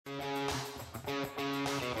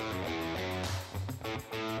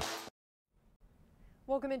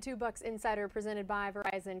Welcome into Bucs Insider presented by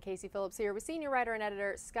Verizon. Casey Phillips here with senior writer and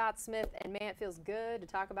editor Scott Smith. And man, it feels good to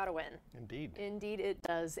talk about a win. Indeed. Indeed it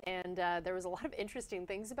does. And there was a lot of interesting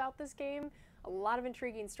things about this game, a lot of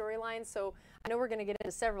intriguing storylines. So I know we're going to get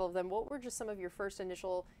into several of them. What were just some of your first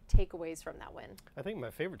initial takeaways from that win? I think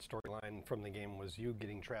my favorite storyline from the game was you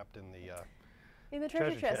getting trapped in the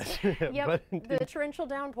treasure chest. Yep, the torrential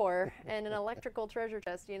downpour and an electrical treasure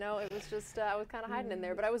chest. You know, it was just, I was kind of hiding in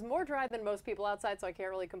there, but I was more dry than most people outside, so I can't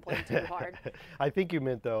really complain too hard. I think you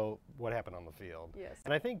meant, though, what happened on the field. Yes.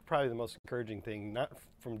 And I think probably the most encouraging thing, not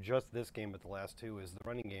from just this game, but the last two, is the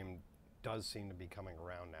running game does seem to be coming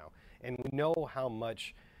around now. And we know how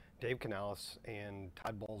much Dave Canales and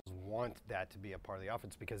Todd Bowles want that to be a part of the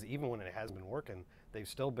offense, because even when it hasn't been working, they've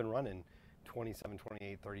still been running 27,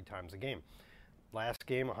 28, 30 times a game. Last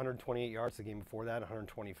game, 128 yards. The game before that,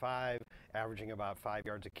 125, averaging about 5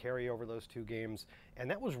 yards a carry over those two games.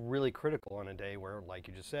 And that was really critical on a day where, like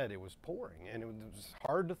you just said, it was pouring and it was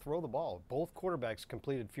hard to throw the ball. Both quarterbacks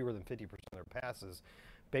completed fewer than 50% of their passes.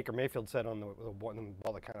 Baker Mayfield said on the ball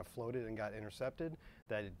that kind of floated and got intercepted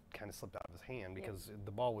that it kind of slipped out of his hand because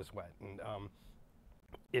the ball was wet. And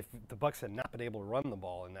if the Bucs had not been able to run the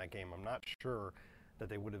ball in that game, I'm not sure that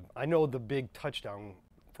they would have. I know the big touchdown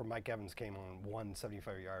for Mike Evans came on one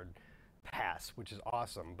 75-yard pass, which is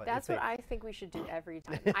awesome. But that's what I think we should do every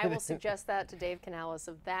time. I will suggest that to Dave Canales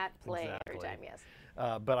of that play every time, yes.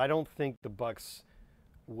 But I don't think the Bucs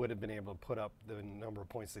would have been able to put up the number of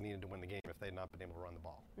points they needed to win the game if they had not been able to run the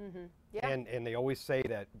ball. Mm-hmm. Yeah. And they always say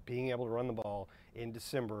that being able to run the ball in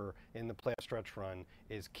December in the playoff stretch run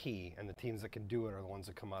is key, and the teams that can do it are the ones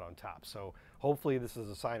that come out on top. So hopefully this is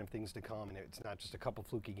a sign of things to come, and it's not just a couple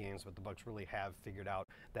fluky games, but the Bucs really have figured out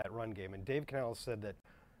that run game. And Dave Canales said that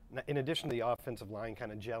in addition to the offensive line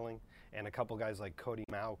kind of gelling and a couple guys like Cody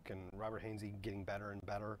Mauk and Robert Hainsey getting better and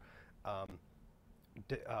better,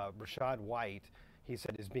 Rashad White, he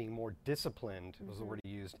said, is being more disciplined, was the word he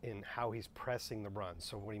used, in how he's pressing the run.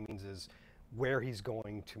 So what he means is where he's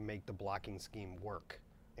going to make the blocking scheme work.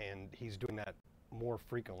 And he's doing that more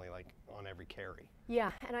frequently, like on every carry.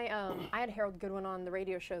 Yeah, and I had Harold Goodwin on the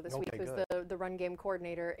radio show this week, who's the run game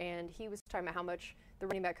coordinator, and he was talking about how much the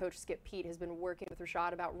running back coach, Skip Pete, has been working with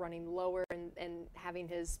Rashad about running lower and having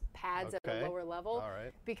his pads at a lower level. All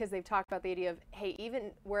right. Because they've talked about the idea of, hey,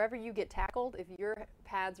 even wherever you get tackled, if your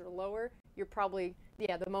pads are lower, you're probably,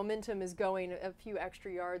 the momentum is going a few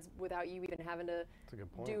extra yards without you even having to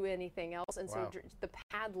do anything else. And so the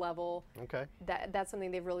pad level, that's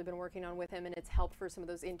something they've really been working on with him, and it's helped for some of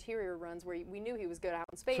those interior runs where we knew he was good out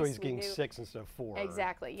in space. So he's getting 6 instead of 4.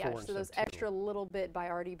 Exactly, yeah. So those extra little bit by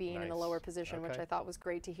already being in a lower position, which I thought was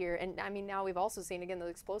great to hear. And I mean, now we've also seen, again,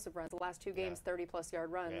 those explosive runs. The last two games, 30-plus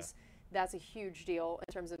yard runs. That's a huge deal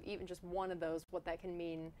in terms of even just one of those, what that can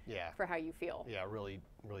mean for how you feel. Yeah, it really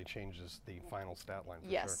changes the final stat line for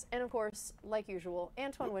Yes, and of course, like usual,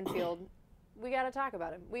 Antoine Winfield, we got to talk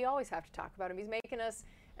about him. We always have to talk about him. He's making us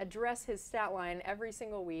address his stat line every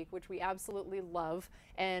single week, which we absolutely love.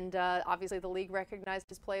 And obviously the league recognized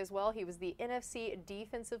his play as well. He was the NFC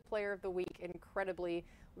Defensive Player of the Week, incredibly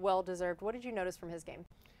well-deserved. What did you notice from his game?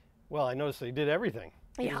 Well, I noticed that he did everything.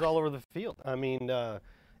 He was all over the field. I mean,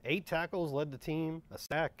 8 tackles, led the team, a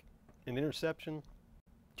sack, an interception,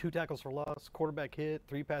 2 tackles for loss, quarterback hit,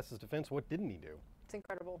 3 passes defense. What didn't he do? It's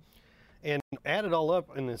incredible. And add it all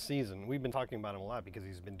up in this season, we've been talking about him a lot because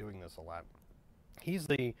he's been doing this a lot. He's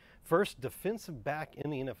the first defensive back in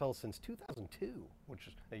the NFL since 2002, which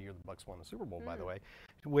is the year the Bucs won the Super Bowl, by the way,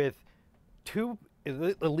 with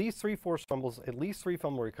at least 3 forced fumbles, at least 3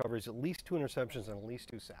 fumble recoveries, at least 2 interceptions, and at least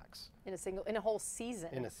 2 sacks. In a whole season.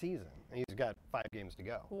 In a season. And he's got 5 games to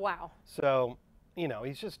go. Wow. So, you know,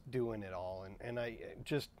 he's just doing it all. And I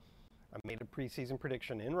made a preseason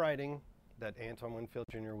prediction in writing that Antoine Winfield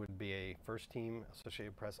Jr. would be a first-team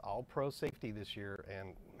Associated Press All-Pro safety this year,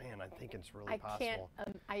 and man, I think it's really possible.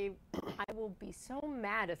 I will be so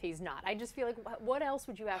mad if he's not. I just feel like, what else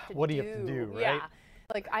would you have to do? What do you have to do, right? Yeah.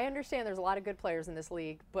 Like, I understand there's a lot of good players in this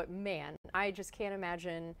league, but man, I just can't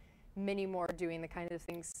imagine many more doing the kind of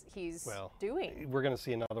things he's doing. We're going to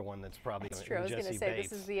see another one that's probably going to be Jesse Bates. I was going to say,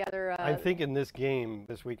 this is the other... I think in this game,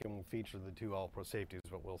 this weekend, will feature the 2 All-Pro safeties,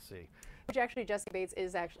 but we'll see. Which actually, Jesse Bates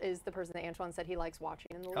is the person that Antoine said he likes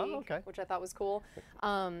watching in the league, which I thought was cool.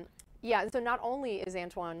 Yeah, so not only is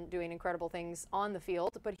Antoine doing incredible things on the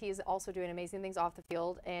field, but he's also doing amazing things off the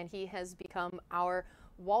field, and he has become our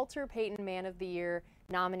Walter Payton Man of the Year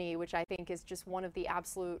nominee, which I think is just one of the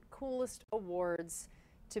absolute coolest awards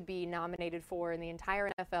to be nominated for in the entire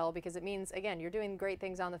NFL, because it means, again, you're doing great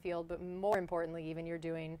things on the field, but more importantly, even you're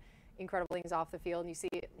doing incredible things off the field. And you see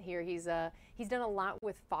it here, he's done a lot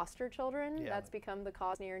with foster children. Yeah. That's become the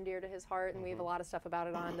cause near and dear to his heart, and we have a lot of stuff about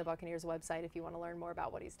it on the Buccaneers website if you want to learn more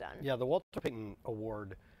about what he's done. Yeah, the Walter Payton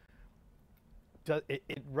Award,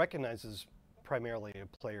 it recognizes primarily a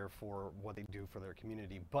player for what they do for their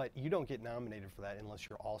community, but you don't get nominated for that unless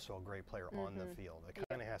you're also a great player on the field. It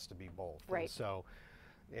kind of has to be both. Right. And so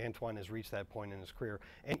Antoine has reached that point in his career.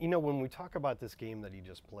 And you know, when we talk about this game that he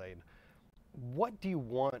just played, what do you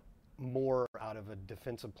want more out of a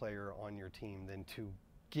defensive player on your team than to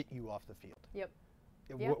get you off the field? Yep.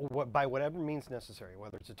 By whatever means necessary,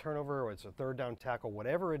 whether it's a turnover or it's a third down tackle,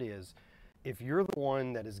 whatever it is, if you're the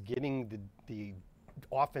one that is getting the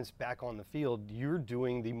offense back on the field, you're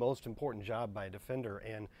doing the most important job by a defender.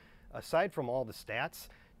 And aside from all the stats,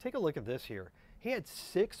 take a look at this here. He had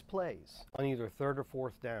 6 plays on either third or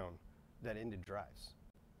fourth down that ended drives.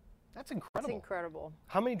 That's incredible. That's incredible.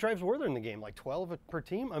 How many drives were there in the game? Like 12 per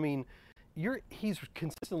team? I mean, he's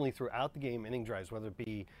consistently throughout the game ending drives, whether it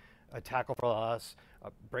be a tackle for us,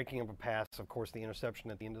 breaking up a pass, of course, the interception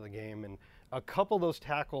at the end of the game. And a couple of those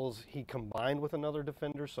tackles he combined with another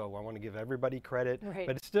defender, so I want to give everybody credit. Right.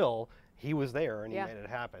 But still, he was there and he made it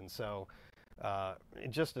happen. So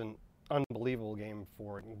just an unbelievable game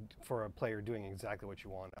for a player doing exactly what you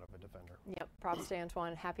want out of a defender. Yep, props to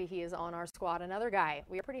Antoine. Happy he is on our squad. Another guy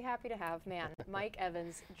we are pretty happy to have, man. Mike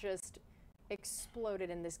Evans just exploded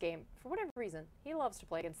in this game for whatever reason. He loves to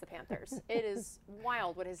play against the Panthers. It is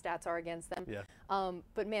wild what his stats are against them. Yeah.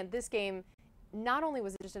 But man, this game, not only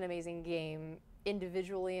was it just an amazing game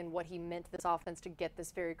individually and what he meant to this offense to get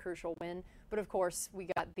this very crucial win, but of course we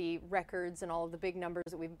got the records and all of the big numbers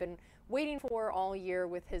that we've been waiting for all year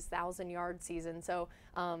with his 1,000-yard season. So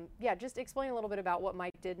yeah, just explain a little bit about what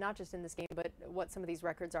Mike did, not just in this game, but what some of these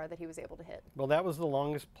records are that he was able to hit. Well, that was the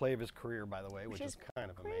longest play of his career, by the way, which is kind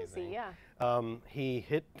of crazy, amazing. Yeah. He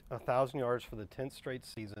hit 1,000 yards for the 10th straight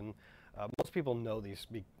season. Most people know these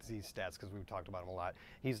stats because we've talked about him a lot.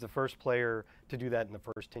 He's the first player to do that in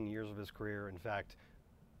the first 10 years of his career. In fact,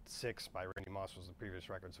 6 by Randy Moss was the previous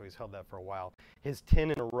record, so he's held that for a while. His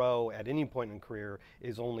 10 in a row at any point in career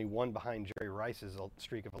is only one behind Jerry Rice's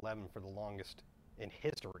streak of 11 for the longest in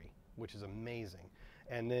history, which is amazing.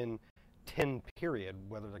 And then 10 period,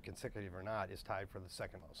 whether they're consecutive or not, is tied for the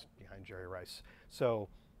second most behind Jerry Rice. So,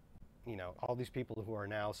 you know, all these people who are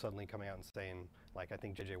now suddenly coming out and saying, like I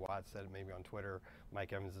think J.J. Watt said maybe on Twitter,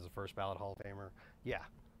 Mike Evans is a first ballot Hall of Famer. Yeah,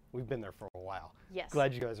 we've been there for a while. Yes.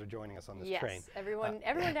 Glad you guys are joining us on this train. Yes,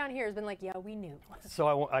 everyone down here has been like, yeah, we knew.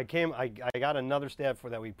 So I got another stat for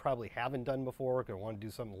that we probably haven't done before because I want to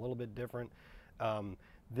do something a little bit different.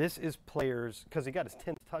 This is players, because he got his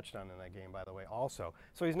 10th touchdown in that game, by the way, also.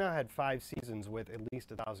 So he's now had 5 seasons with at least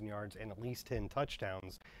 1,000 yards and at least 10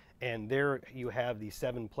 touchdowns. And there you have the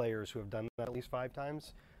 7 players who have done that at least 5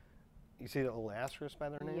 times. You see the little asterisk by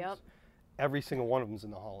their names? Yep. Every single one of them is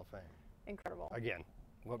in the Hall of Fame. Incredible. Again,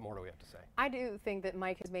 what more do we have to say? I do think that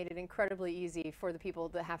Mike has made it incredibly easy for the people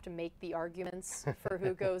that have to make the arguments for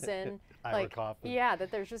who goes in. Like, Kaufman. Yeah,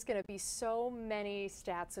 that there's just going to be so many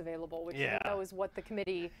stats available, which I know is what the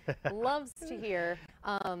committee loves to hear.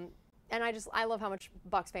 And I love how much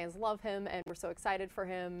Bucs fans love him, and we're so excited for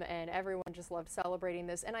him, and everyone just loved celebrating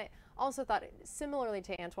this. And I also thought, similarly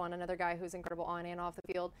to Antoine, another guy who's incredible on and off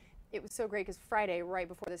the field, it was so great because Friday, right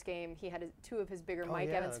before this game, he had 2 of his bigger Mike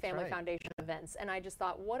Evans Family Foundation events. And I just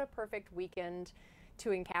thought, what a perfect weekend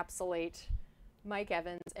to encapsulate Mike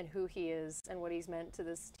Evans and who he is and what he's meant to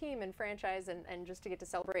this team and franchise, and just to get to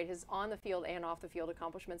celebrate his on-the-field and off-the-field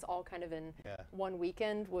accomplishments all kind of in one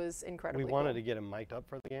weekend was incredible. We wanted to get him mic'd up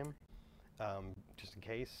for the game. Just in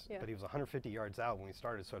case, but he was 150 yards out when we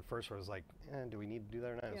started, so at first I was like, do we need to do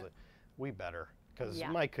that or not? I was like, we better, because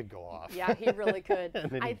Mike could go off. Yeah, he really could.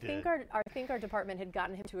 I think our department had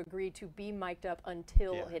gotten him to agree to be mic'd up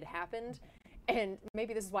until it happened, and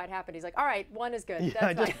maybe this is why it happened. He's like, all right, 1 is good. Yeah,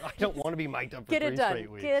 I don't want to be mic'd up for 3 straight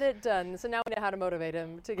weeks. Get it done. So now we know how to motivate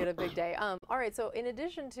him to get a big day. All right, so in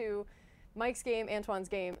addition to Mike's game, Antoine's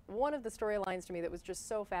game, one of the storylines to me that was just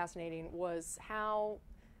so fascinating was how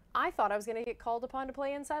I thought I was going to get called upon to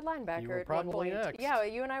play inside linebacker you were at one probably point. Next. Yeah,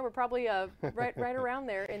 you and I were probably right around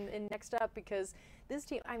there in next up, because this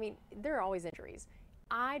team, I mean, there are always injuries.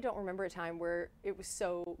 I don't remember a time where it was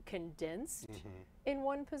so condensed in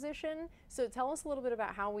one position. So tell us a little bit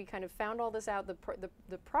about how we kind of found all this out,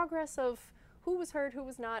 the progress of who was hurt, who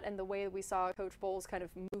was not, and the way that we saw Coach Bowles kind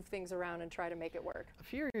of move things around and try to make it work.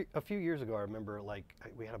 A few years ago, I remember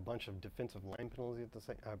we had a bunch of defensive line penalties at the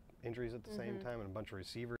same injuries at the same time, and a bunch of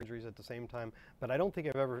receiver injuries at the same time. But I don't think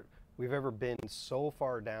we've ever been so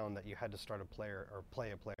far down that you had to start a player or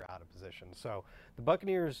play a player out of position. So the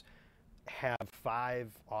Buccaneers have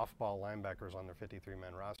 5 off-ball linebackers on their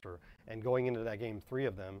 53-man roster. And going into that game, 3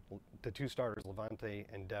 of them, the 2 starters, Levante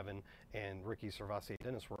and Devin and Ricky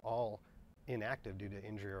Servasi-Dennis, were all inactive due to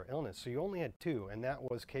injury or illness. So you only had 2, and that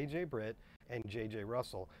was KJ Britt and JJ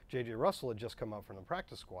Russell. JJ Russell had just come up from the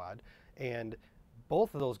practice squad, and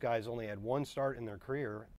both of those guys only had 1 start in their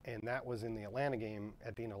career, and that was in the Atlanta game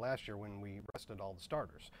at the end of last year when we rested all the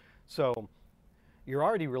starters. So you're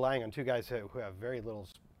already relying on 2 guys who have very little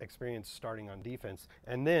experience starting on defense.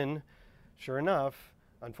 And then, sure enough,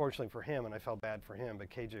 unfortunately for him, and I felt bad for him, but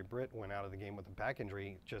KJ Britt went out of the game with a back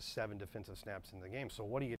injury, just 7 defensive snaps in the game. So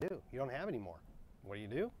what do? You don't have any more. What do?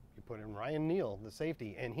 You put in Ryan Neal, the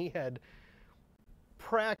safety, and he had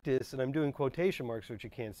practice, and I'm doing quotation marks, which you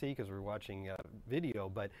can't see because we're watching video,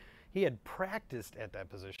 but he had practiced at that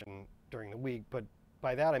position during the week. But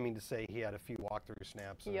by that I mean to say he had a few walkthrough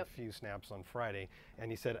snaps and a few snaps on Friday, and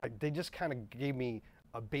he said they just kind of gave me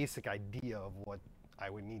a basic idea of what I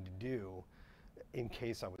would need to do in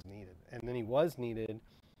case I was needed. And then he was needed,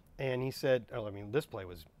 and he said, oh, I mean, this play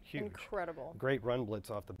was huge. Incredible. Great run blitz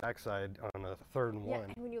off the backside on a 3rd and 1. Yeah,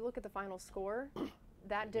 and when you look at the final score,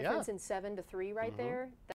 that difference in 7-3 right there,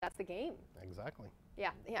 that's the game. Exactly. Yeah,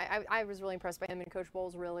 I was really impressed by him, and Coach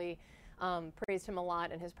Bowles really praised him a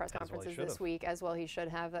lot in his press conferences this week, as well he should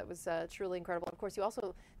have. That was truly incredible. Of course, you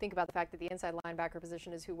also think about the fact that the inside linebacker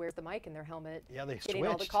position is who wears the mic in their helmet. Yeah, they getting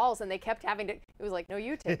switched all the calls, and they kept having to. It was like, no,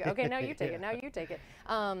 you take it. Okay, now you take it. Now you take it.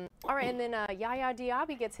 All right, and then Yaya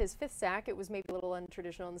Diaby gets his 5th sack. It was maybe a little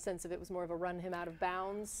untraditional in the sense of it was more of a run him out of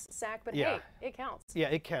bounds sack, but hey, it counts. Yeah,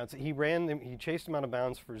 it counts. He chased him out of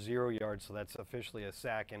bounds for 0 yards, so that's officially a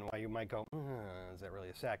sack. And while you might go, is that really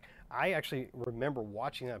a sack? I actually remember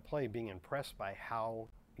watching that play, being impressed by how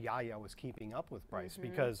Yaya was keeping up with Bryce,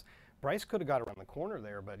 because Bryce could have got around the corner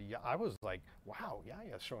there, but I was like, wow,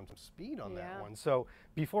 Yaya's showing some speed on that one. So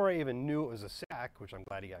before I even knew it was a sack, which I'm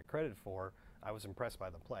glad he got credit for, I was impressed by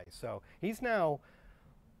the play. So he's now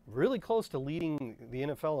really close to leading the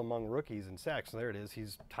NFL among rookies in sacks. There it is.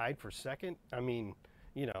 He's tied for 2nd. I mean,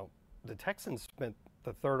 you know, the Texans spent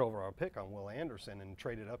the 3rd overall pick on Will Anderson and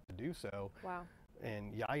traded up to do so. Wow.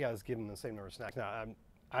 And Yaya's given the same number of snacks. Now,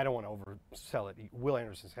 I don't want to oversell it. Will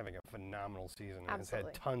Anderson's having a phenomenal season and has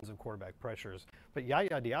had tons of quarterback pressures. But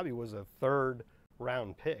Yaya Diaby was a 3rd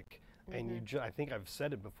round pick. And I think I've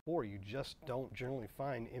said it before, you just don't generally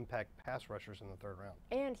find impact pass rushers in the 3rd round.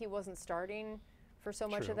 And he wasn't starting for so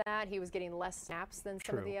much of that. He was getting less snaps than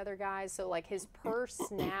some of the other guys. So like his per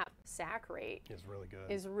snap sack rate is really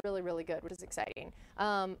good. Is really, really good, which is exciting.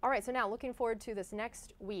 All right, so now looking forward to this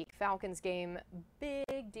next week, Falcons game,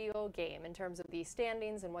 big deal game in terms of the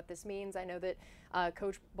standings and what this means. I know that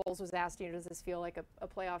Coach Bowles was asked, does this feel like a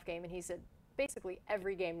playoff game? And he said, basically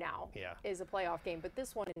every game now is a playoff game, but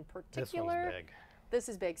this one in particular, this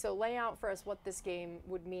is big. So lay out for us what this game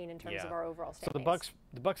would mean in terms of our overall standings. So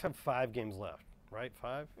the Bucs have 5 games left, right?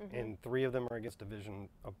 5, and 3 of them are against division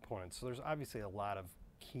opponents. So there's obviously a lot of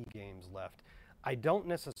key games left. I don't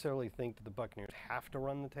necessarily think that the Buccaneers have to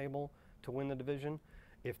run the table to win the division.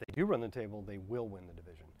 If they do run the table, they will win the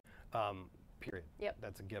division. Period. Yep.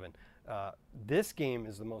 That's a given. This game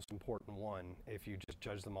is the most important one if you just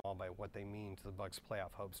judge them all by what they mean to the Bucs'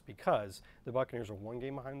 playoff hopes, because the Buccaneers are 1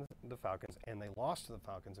 game behind the Falcons, and they lost to the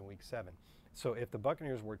Falcons in Week 7. So if the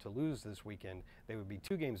Buccaneers were to lose this weekend, they would be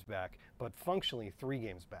 2 games back, but functionally 3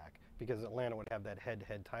 games back, because Atlanta would have that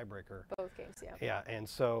head-to-head tiebreaker. Both games, Yeah, and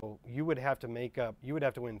so you would have to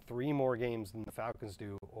win 3 more games than the Falcons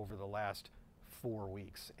do over the last 4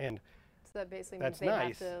 weeks. And so that basically that's means they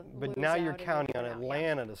nice, have to but now you're counting on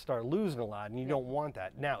Atlanta to start losing a lot, and you don't want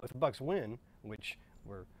that. Now, if the Bucs win, which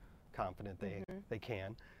we're confident they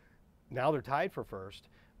can, now they're tied for 1st,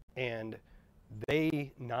 and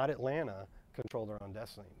they, not Atlanta, control their own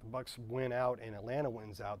destiny. The Bucs win out and Atlanta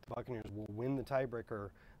wins out. The Buccaneers will win the tiebreaker.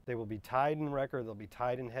 They will be tied in record. They'll be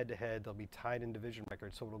tied in head-to-head. They'll be tied in division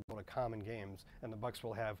record. So it'll go to common games, and the Bucs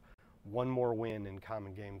will have 1 more win in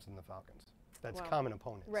common games than the Falcons. That's common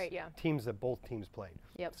opponents. Right, yeah. Teams that both teams played.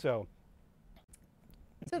 Yep. So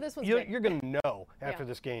this one's you're going to know after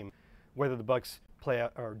this game whether the Bucs play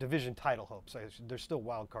or division title hopes. There's still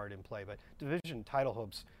wild card in play, but division title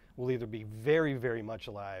hopes will either be very, very much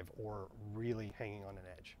alive or really hanging on an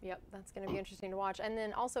edge. Yep, that's going to be interesting to watch. And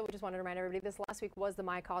then also, we just wanted to remind everybody, this last week was the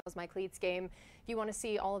My Cause, My Cleats game. If you want to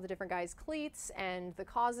see all of the different guys' cleats and the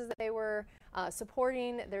causes that they were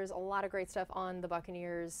supporting, there's a lot of great stuff on the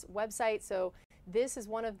Buccaneers website. So this is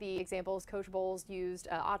one of the examples. Coach Bowles used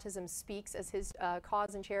Autism Speaks as his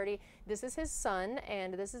cause and charity. This is his son,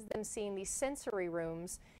 and this is them seeing the sensory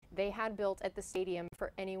rooms they had built at the stadium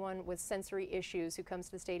for anyone with sensory issues who comes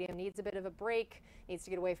to the stadium, needs a bit of a break, needs to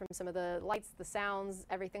get away from some of the lights, the sounds,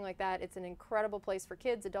 everything like that. It's an incredible place for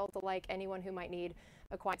kids, adults alike, anyone who might need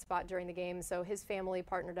a quiet spot during the game. So his family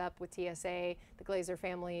partnered up with TSA, the Glazer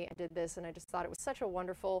family, and did this, and I just thought it was such a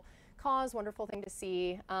wonderful cause, wonderful thing to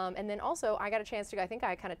see. And then also, I got a chance to go, I think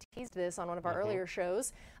I kind of teased this on one of our earlier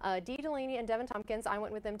shows. Dee Delaney and Devin Tompkins, I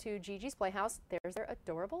went with them to Gigi's Playhouse. There's their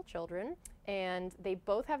adorable children, and they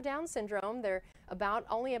both have Down syndrome. They're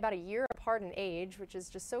only about a year apart in age, which is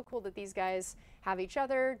just so cool that these guys have each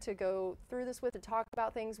other to go through this with, to talk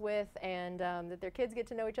about things with, and that their kids get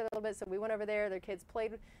to know each other a little bit. So we went over there, their kids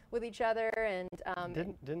played with each other, and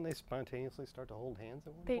didn't they spontaneously start to hold hands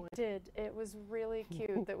at one point? They did. It was really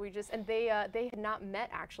cute that we just, and they had not met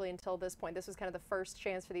actually until this point. This was kind of the first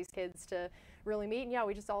chance for these kids to really meet, and yeah,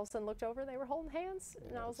 we just all of a sudden looked over and they were holding hands,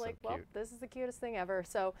 and I was like, well, this is the cutest thing ever.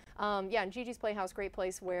 So yeah, and Gigi's Playhouse, great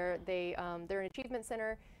place where they're an achievement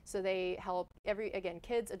center, so they help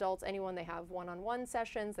kids, adults, anyone. They have one-on-one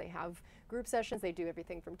sessions, they have group sessions, they do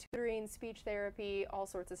everything from tutoring, speech therapy, all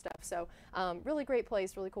sorts of stuff. So really great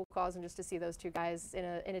place, really cool cause, and just to see those two guys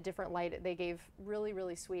in a different light, they gave really,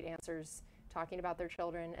 really sweet answers talking about their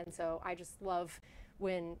children. And so I just love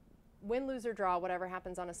when win, lose, or draw, whatever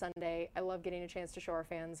happens on a Sunday, I love getting a chance to show our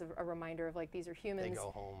fans a reminder of, like, these are humans.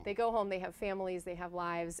 They go home, they have families, they have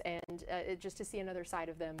lives, and just to see another side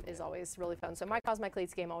of them is always really fun. So My Cause, My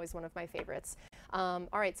Cleats game, always one of my favorites. All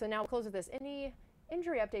right, so now we'll close with this. Any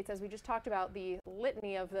injury updates, as we just talked about the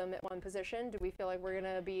litany of them at one position? Do we feel like we're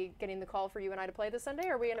going to be getting the call for you and I to play this Sunday,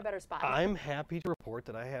 or are we in a better spot? I'm happy to report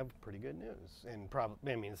that I have pretty good news. And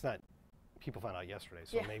probably, I mean, it's not, people found out yesterday,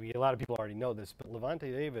 so maybe a lot of people already know this, but Levante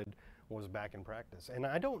David was back in practice. And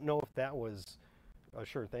I don't know if that was a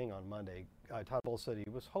sure thing on Monday. Todd Bowles said he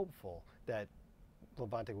was hopeful that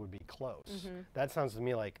Levante would be close. That sounds to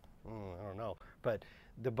me like, I don't know. But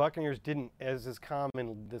the Buccaneers didn't, as is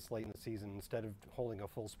common this late in the season, instead of holding a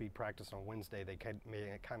full-speed practice on Wednesday, they made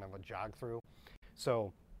it kind of a jog through.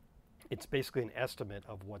 So it's basically an estimate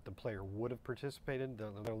of what the player would have participated,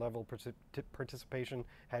 their level of participation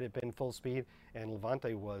had it been full speed, and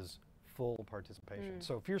Levante was full participation.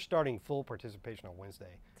 So if you're starting full participation on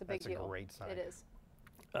Wednesday, that's a great sign. It is.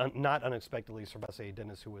 Not unexpectedly, Servase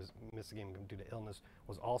Dennis, who missed the game due to illness,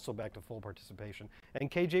 was also back to full participation.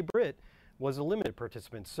 And KJ Britt was a limited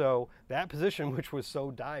participant. So that position, which was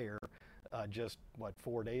so dire just,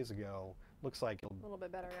 4 days ago, looks like it'll a little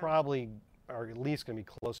bit better, probably are at least going to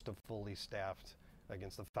be close to fully staffed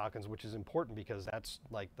against the Falcons, which is important because that's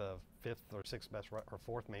like the 5th or 6th best or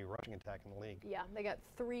 4th maybe rushing attack in the league. Yeah, they got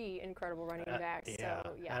 3 incredible running backs. Yeah.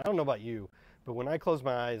 So, yeah. I don't know about you, but when I close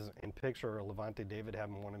my eyes and picture Levante David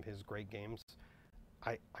having one of his great games,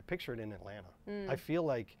 I picture it in Atlanta. I feel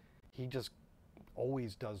like he just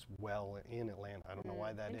always does well in Atlanta. I don't know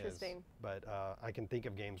why that is, but I can think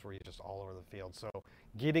of games where he's just all over the field. So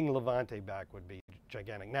getting Levante back would be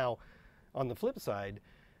gigantic. Now, on the flip side,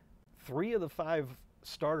 3 of the 5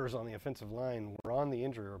 starters on the offensive line were on the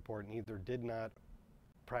injury report and either did not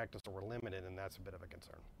practice or were limited, and that's a bit of a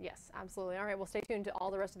concern. Yes, absolutely. All right, well, stay tuned to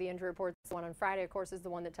all the rest of the injury reports. The one on Friday, of course, is the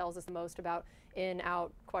one that tells us the most about in,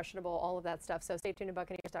 out, questionable, all of that stuff. So stay tuned to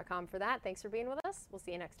Buccaneers.com for that. Thanks for being with us. We'll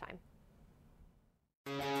see you next time.